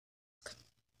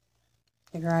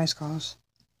Keep your eyes closed.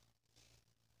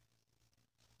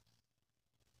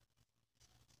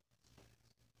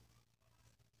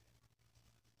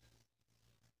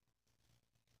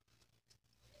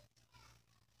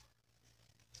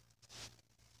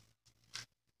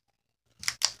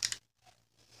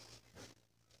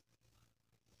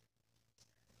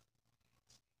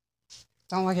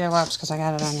 Don't look at your lips because I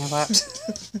got it on your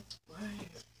lips. Why?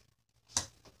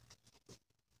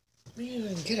 You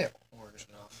didn't get it orange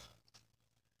enough.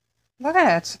 Look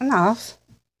at it. It's enough.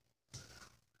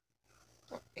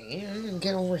 You didn't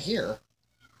get over here.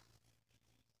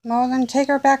 Well, then take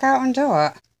her back out and do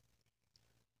it.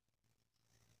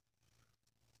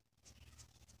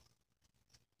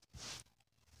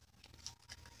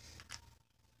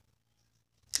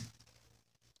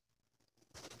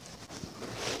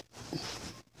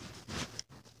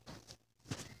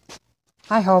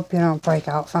 I hope you don't break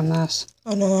out from this.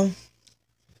 Oh no.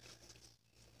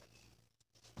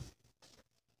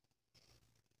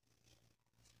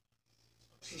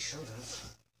 She shouldn't.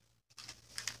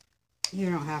 You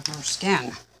don't have her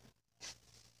skin.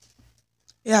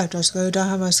 Yeah, Jessica, you don't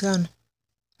have my skin.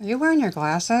 Are you wearing your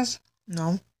glasses?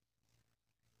 No.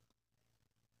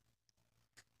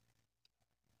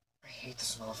 I hate the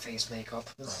smell of face makeup.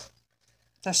 Ugh.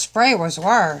 The spray was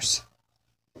worse.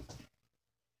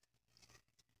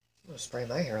 I'm gonna spray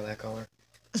my hair that color.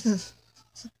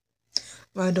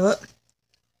 Wanna do it?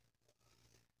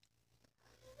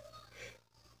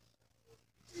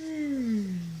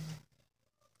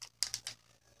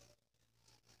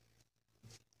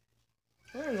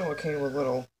 I didn't know it came with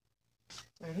little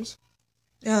things.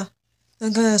 Yeah.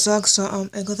 Then kind of socks,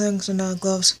 ankle things, and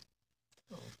gloves.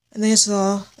 Oh. And these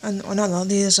and well, not all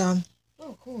these Oh,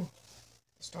 cool.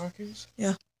 The stockings.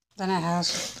 Yeah. Then it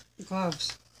has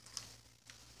gloves.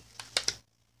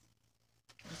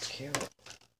 That's cute. Put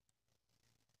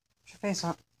your face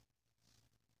up.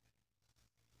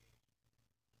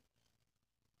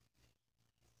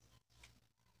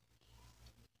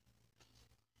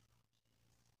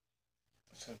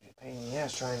 It's gonna be a pain in the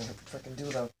ass trying to freaking do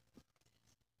the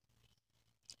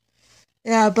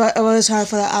Yeah, but it was hard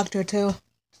for the actor too.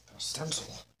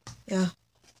 stencil. Yeah.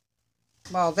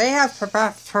 Well, they have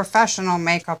professional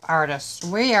makeup artists.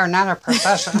 We are not a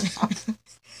professional.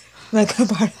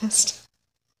 Makeup artist.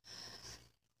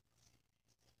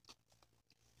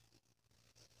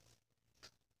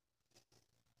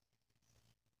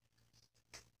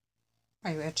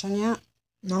 Are you itching yet?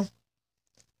 No.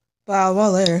 But I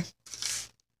will later.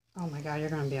 Oh my god, you're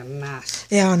going to be a mess.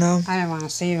 Yeah, I know. I didn't want to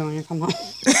see you when you come home.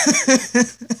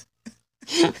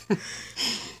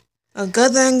 A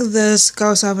good thing this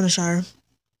girl's having a shower.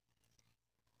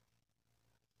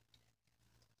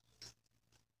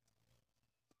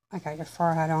 I got your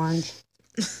forehead orange.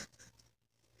 It's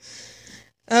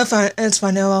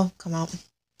fine. It will come out.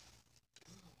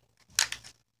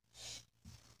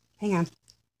 Hang on.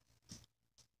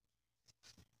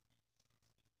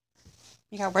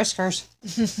 You got whiskers.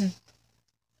 I'm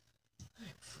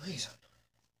freezing.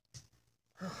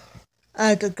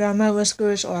 I could grandma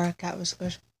whiskers or cat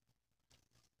whiskers.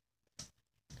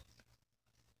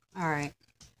 Alright.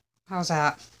 How's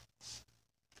that?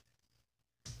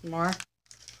 More?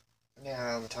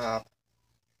 Yeah, on the top.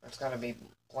 It's gotta be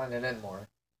blended in more.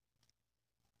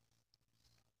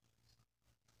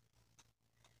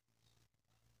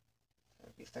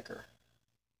 Gotta be thicker.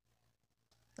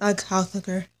 Like how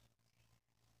thicker?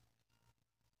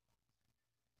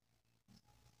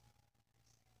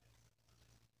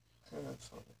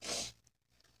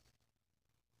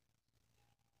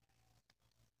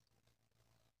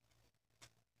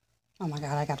 Oh my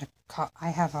god, I got to cut. I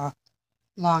have a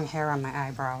long hair on my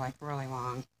eyebrow, like really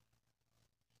long.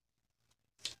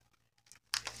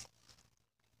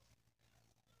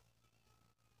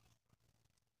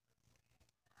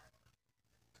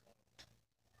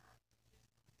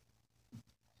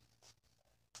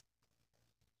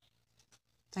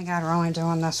 Thank God we're only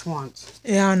doing this once.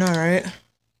 Yeah, I know, right?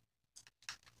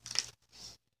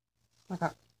 Look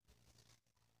up.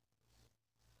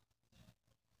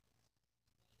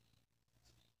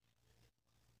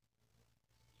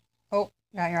 Oh,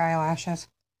 got your eyelashes.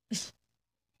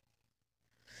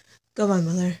 Go on,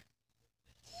 mother.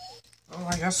 Oh,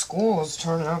 I guess school is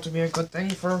turning out to be a good thing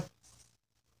for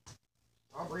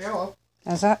Gabriella.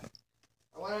 Is it?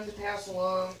 I wanted to pass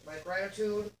along my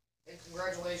gratitude and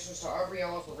congratulations to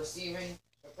Gabriella for receiving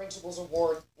the Principal's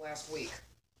Award last week.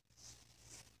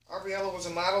 Gabriella was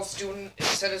a model student and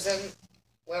citizen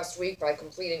last week by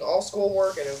completing all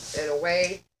schoolwork in a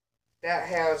way that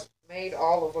has made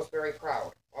all of us very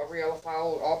proud. Gabriella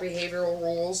followed all behavioral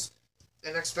rules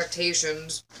and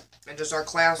expectations, and as our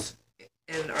class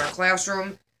in our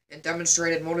classroom and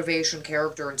demonstrated motivation,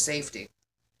 character, and safety.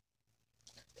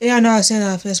 Yeah, no, I seen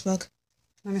that on Facebook.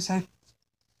 Let me see.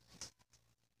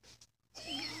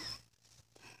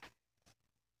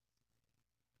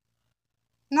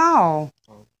 No.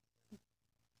 Well,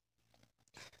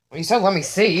 you said let me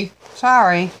see.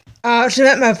 Sorry. She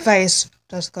meant my face,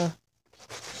 Jessica.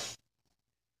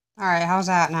 Alright, how's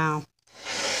that now?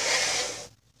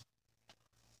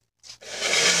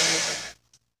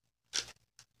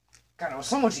 God, it was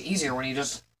so much easier when you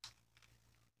just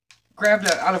grabbed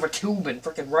it out of a tube and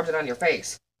freaking rubbed it on your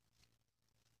face.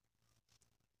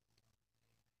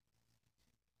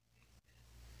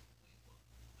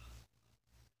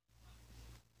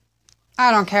 I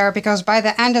don't care because by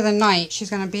the end of the night, she's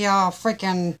gonna be all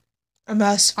freaking A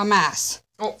mess. a mess.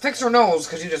 Oh, fix her nose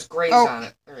because you just grazed on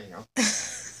it. There you go.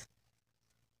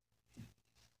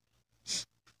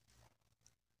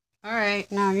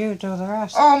 Alright, now you do the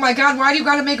rest. Oh my God, why do you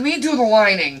gotta make me do the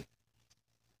lining?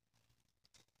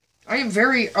 I am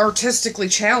very artistically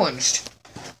challenged.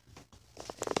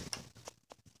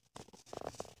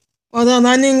 Well, the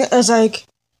lining is like...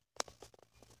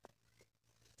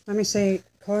 Let me see.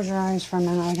 Close your eyes for a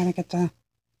minute. I gotta get the...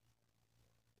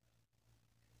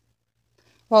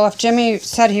 Well, if Jimmy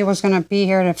said he was gonna be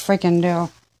here to freaking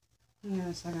do... Hang on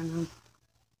a second now.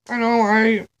 I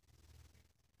know,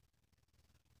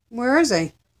 Where is he?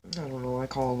 I don't know, I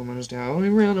called him and his dad. He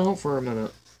ran out for a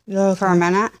minute. No, For a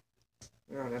minute?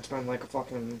 Yeah, that's been like a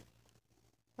fucking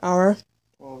hour.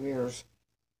 12 years.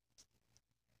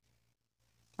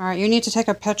 Alright, you need to take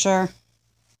a picture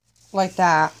like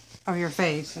that of your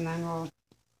face, and then we'll...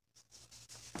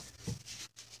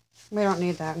 We don't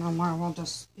need that no more. We'll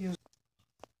just use...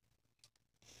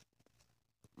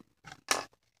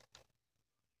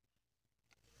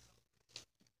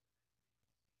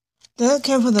 That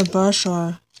came from the brush,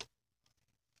 or...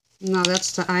 No,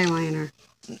 that's the eyeliner.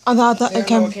 I thought that Yeah, it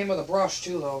came... no, it came with a brush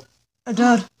too, though. It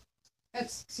did.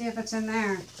 Let's see if it's in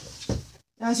there.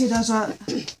 Yeah, see, that's what...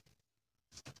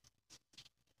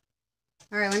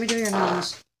 Alright, let me do your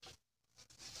nose.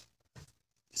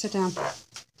 Sit down.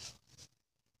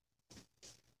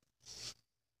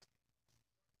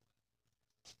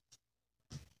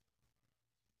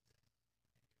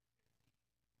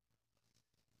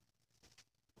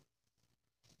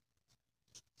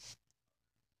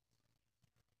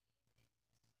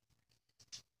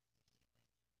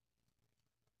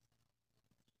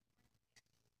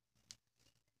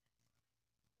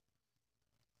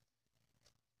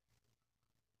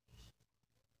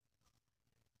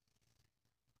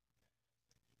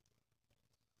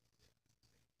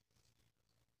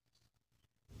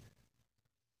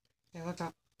 Okay, look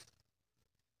up.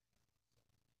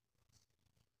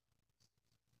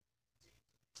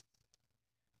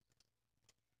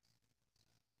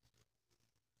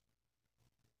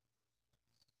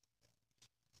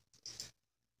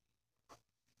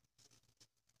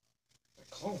 I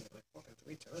called him like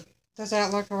fucking 3:30. Does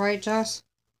that look alright, Jess?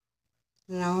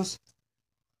 The nose?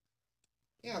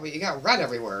 Yeah, but you got red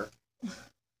everywhere.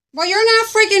 Well, you're not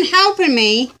freaking helping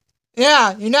me.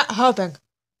 Yeah, you're not helping,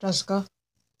 Jessica.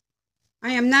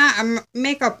 I am not a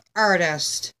makeup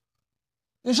artist.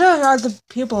 You should have the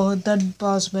people who did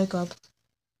Ball's makeup.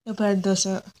 You played this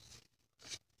out.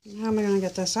 How am I going to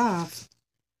get this off?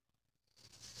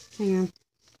 Hang on.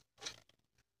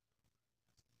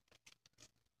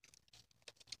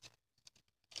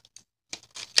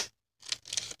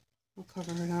 I'll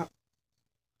cover it up.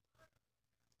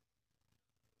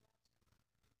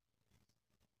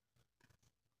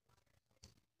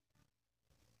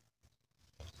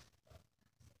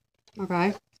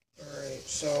 Okay. Alright,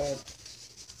 so...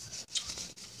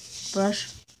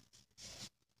 Brush.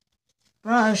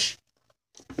 Brush.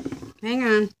 Hang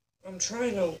on. I'm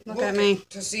trying to Look at me.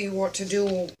 to see what to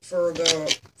do for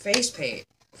the face paint.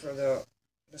 For the...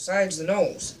 Besides the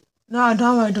nose. No, I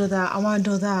don't want to do that. I want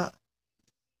to do that.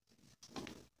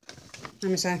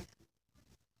 Let me see.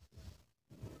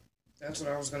 That's what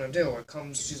I was gonna do. It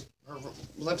comes... her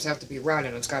lips have to be red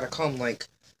and it's gotta come, like...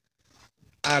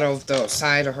 out of the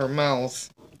side of her mouth.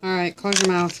 Alright, close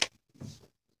your mouth.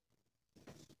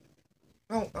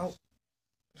 Oh.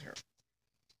 Here.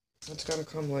 It's gotta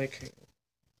come like...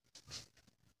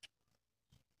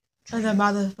 And the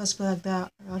mouth is supposed to be like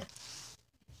that, right?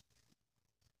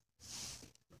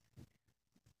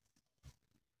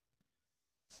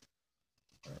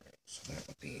 Alright, so that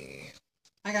would be...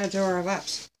 I gotta do her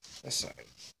lips. this side.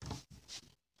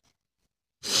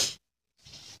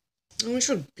 Oh, we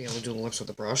should be able to do the lips with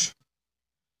the brush.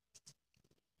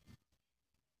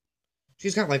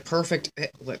 She's got, like, perfect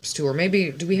lips, too. Or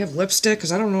maybe, do we have lipstick?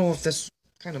 Because I don't know if this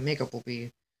kind of makeup will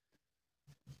be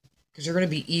Because you're going to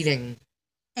be eating.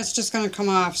 It's just gonna come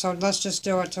off, so let's just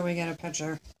do it till we get a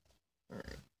picture.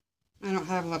 Alright. I don't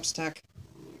have lipstick.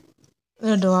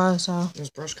 Neither do I, so. This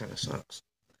brush kind of sucks.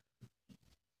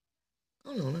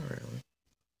 Oh, no, not really.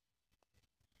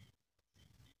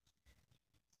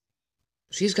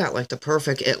 She's got, like, the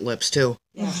perfect it lips, too.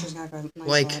 Yeah, she's got good, nice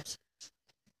Like- lips.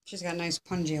 She's got nice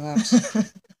pungy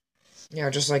lips. Yeah,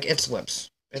 just like its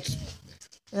lips. Its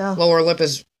Yeah. lower lip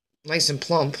is nice and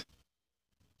plump.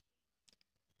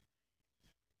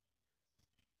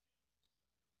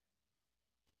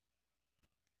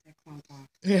 They clump off.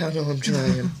 Yeah, I know, I'm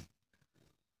trying.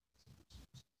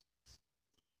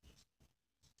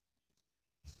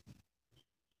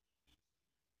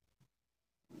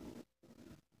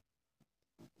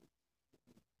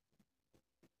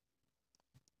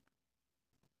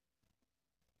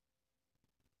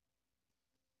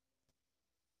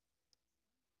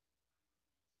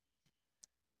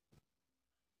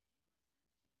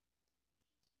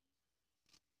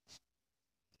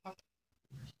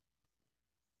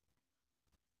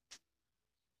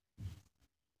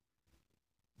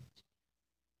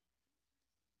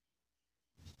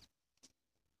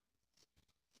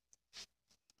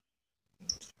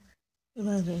 You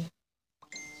might be.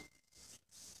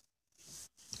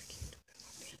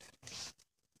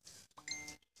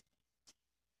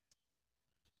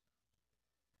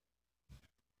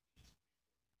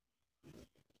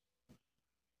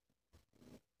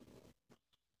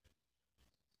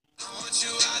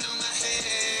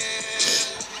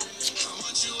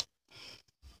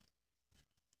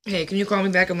 Hey, can you call me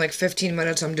back in like 15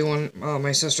 minutes? I'm doing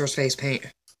my sister's face paint.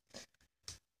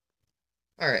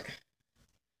 Alright.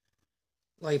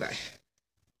 Love you, bye.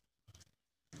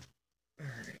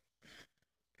 Alright.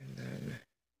 And then...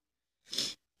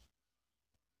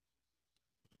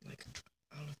 like,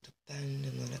 I'll have to bend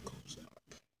and then it goes up.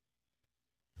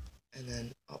 And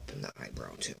then up in the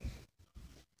eyebrow, too.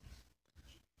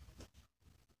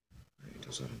 Alright,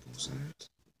 does that on both sides?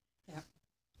 Yep.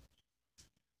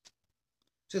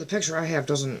 See, the picture I have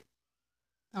doesn't...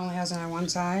 Only has it on one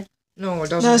side. No, it No,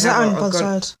 doesn't it's not on have both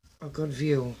sides. a good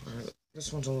view.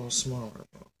 This one's a little smaller.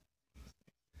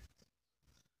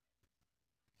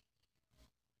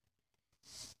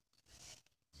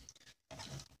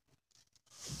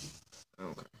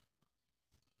 Okay.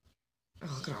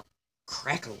 Oh, look at how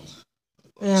crackled.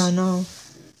 Yeah, I know.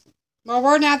 Well,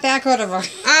 we're not that good of a.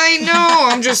 I know.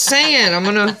 I'm just saying. I'm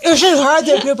gonna. It's just hard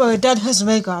that people have done his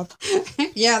makeup.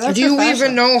 Yeah, they're Do you professional.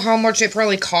 even know how much it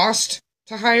probably cost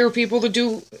to hire people to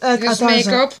do Like his 1,000.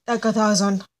 makeup? Like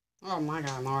 1,000. Oh my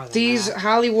god, more than These that.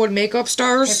 Hollywood makeup Hey,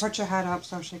 stars, put your head up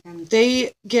so she can.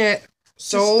 they get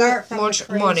so start from the much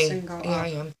crease money. and go Yeah, up. I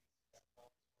am.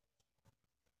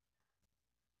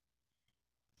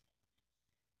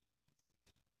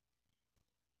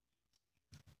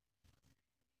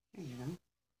 There you go.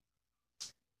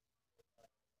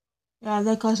 Yeah,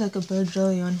 that costs like a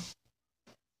bajillion.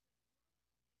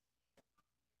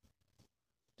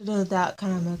 To do that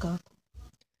kind of makeup.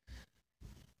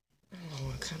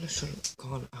 Oh, I kind of should have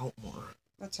gone out more.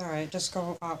 That's alright, just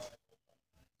go up.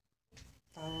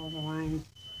 Follow the line.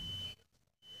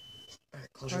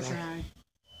 Alright, close Close your your eye. eye.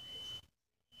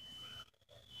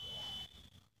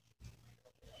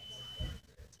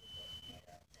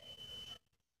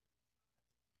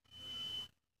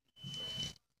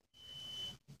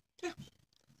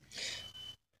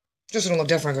 Just gonna look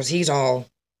different because he's all.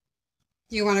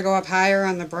 You want to go up higher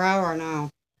on the brow or no?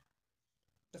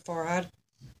 The forehead?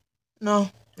 No.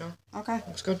 Okay.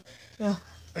 Looks good. Yeah.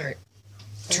 Alright.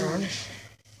 Turn.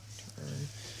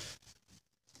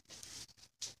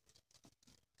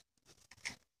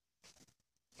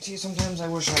 See, sometimes I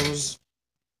wish I was.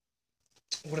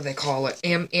 What do they call it?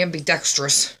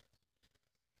 Ambidextrous.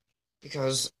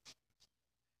 Because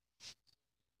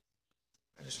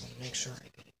I just want to make sure I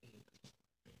get it even.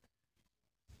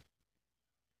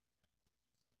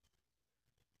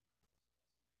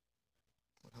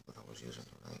 What happened? I was using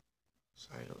the right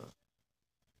side of the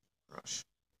brush.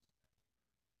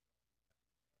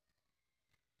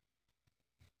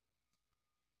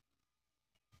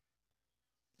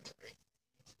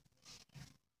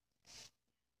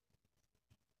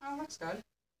 Oh, looks good.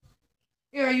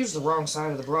 Yeah, I used the wrong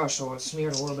side of the brush, so it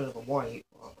smeared a little bit of a white.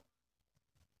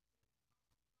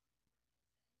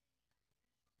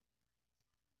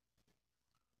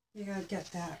 You gotta get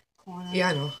that corner. Yeah,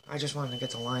 I know. I just wanted to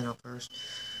get the line up first.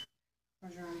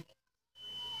 Close your eye.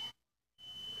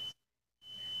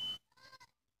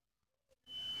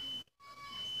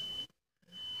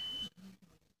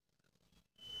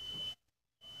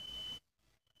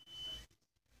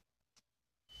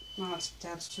 No,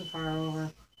 that's too far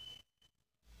over.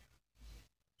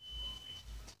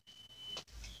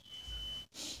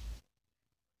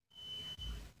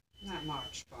 Not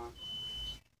much, but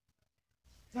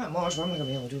Not much, but I'm not gonna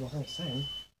be able to do the whole thing.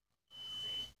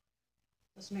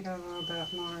 let's make it a little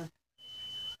bit more.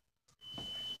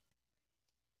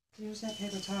 Use that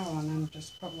paper towel and then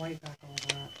just put white back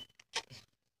over it.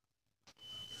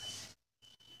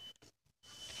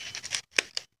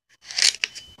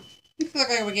 Look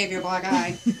like we gave you a black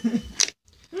eye.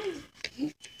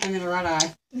 I mean a red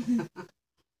eye.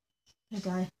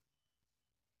 Okay.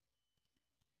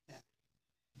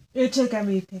 You took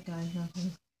every pink eye,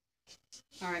 nothing.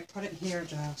 Alright, put it here,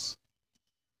 Jess.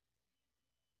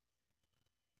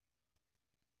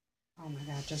 Oh my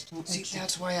god, just don't See, itch it.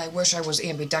 that's why I wish I was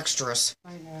ambidextrous.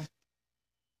 Right here.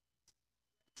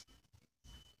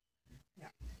 Yeah.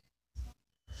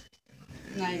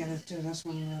 Now you gotta do this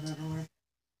one a little bit more.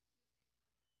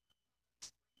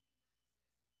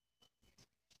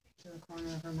 To the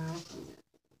corner of her mouth.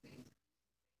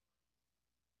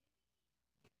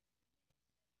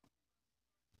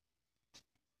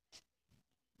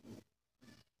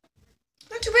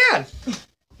 Not too bad.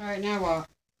 Alright, now what?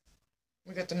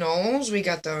 We got the nose, we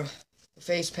got the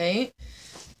face paint.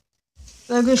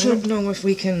 Like we I should. don't know if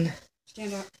we can...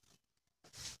 Stand up.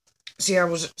 See, I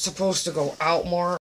was supposed to go out more.